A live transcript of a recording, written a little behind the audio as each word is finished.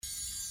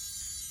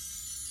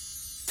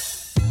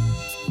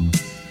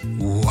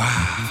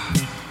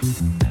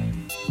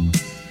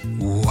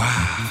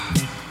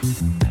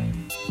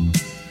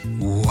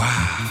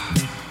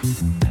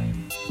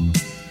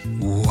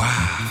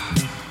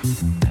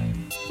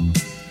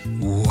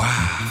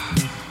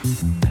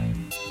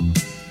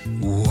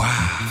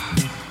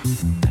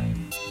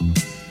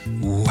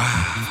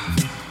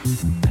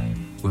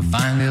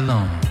finally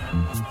alone.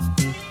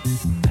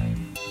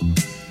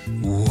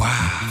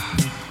 Wow.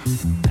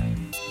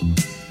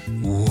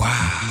 Wow.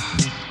 Wow.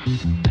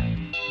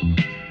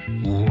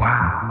 Wow.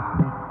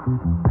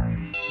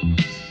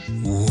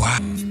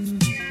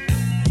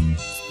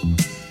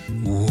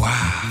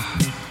 Wow.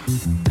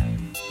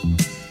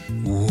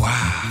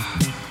 Wow.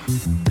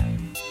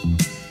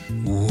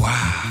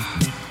 Wow.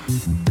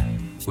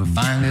 We're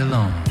finally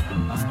alone.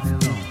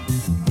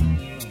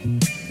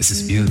 This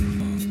is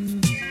beautiful.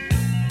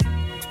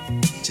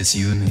 Just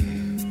you and me.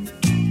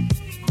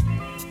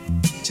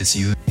 Just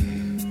you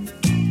and me.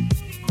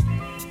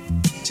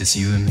 Just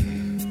you and me.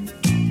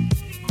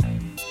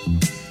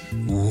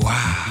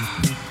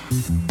 Wow.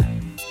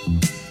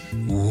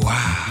 Wow.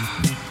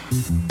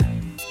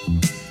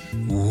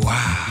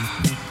 Wow.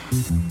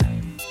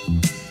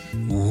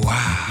 Wow.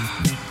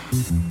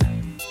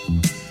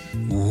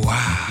 Wow.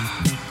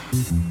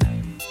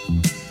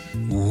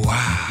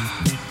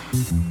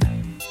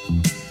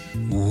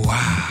 Wow.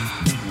 Wow.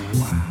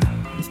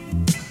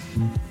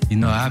 You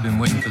know, I've been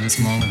waiting for this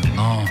moment a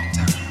long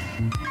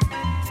time.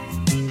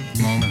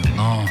 Moment a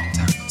long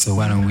time. So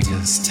why don't we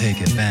just take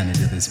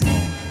advantage of this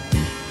moment?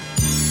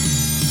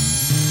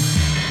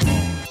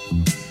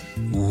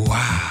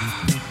 Wow.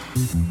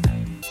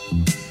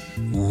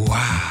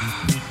 Wow.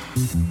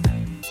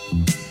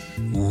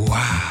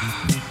 Wow.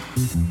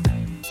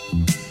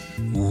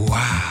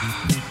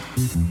 Wow.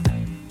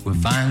 We're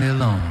finally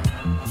alone.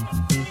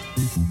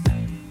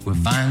 We're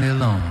finally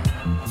alone.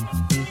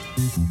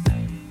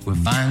 We're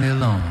finally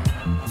alone.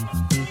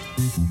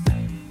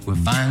 We're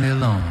finally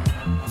alone.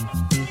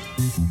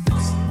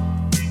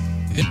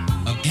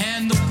 A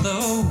candle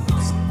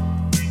glows.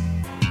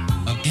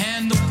 A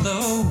candle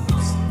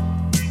glows.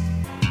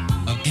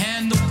 A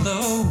candle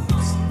glows.